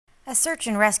A search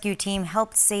and rescue team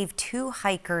helped save two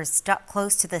hikers stuck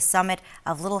close to the summit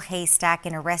of Little Haystack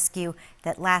in a rescue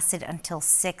that lasted until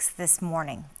 6 this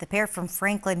morning. The pair from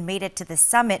Franklin made it to the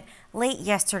summit late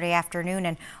yesterday afternoon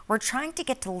and were trying to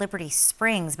get to Liberty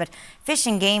Springs, but Fish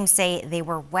and Game say they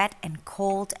were wet and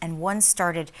cold, and one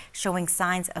started showing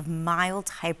signs of mild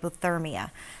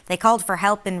hypothermia. They called for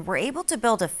help and were able to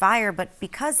build a fire, but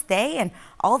because they and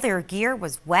all their gear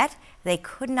was wet, they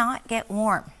could not get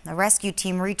warm. The rescue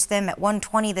team reached them at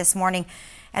 1:20 this morning,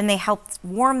 and they helped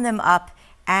warm them up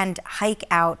and hike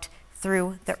out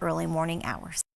through the early morning hours.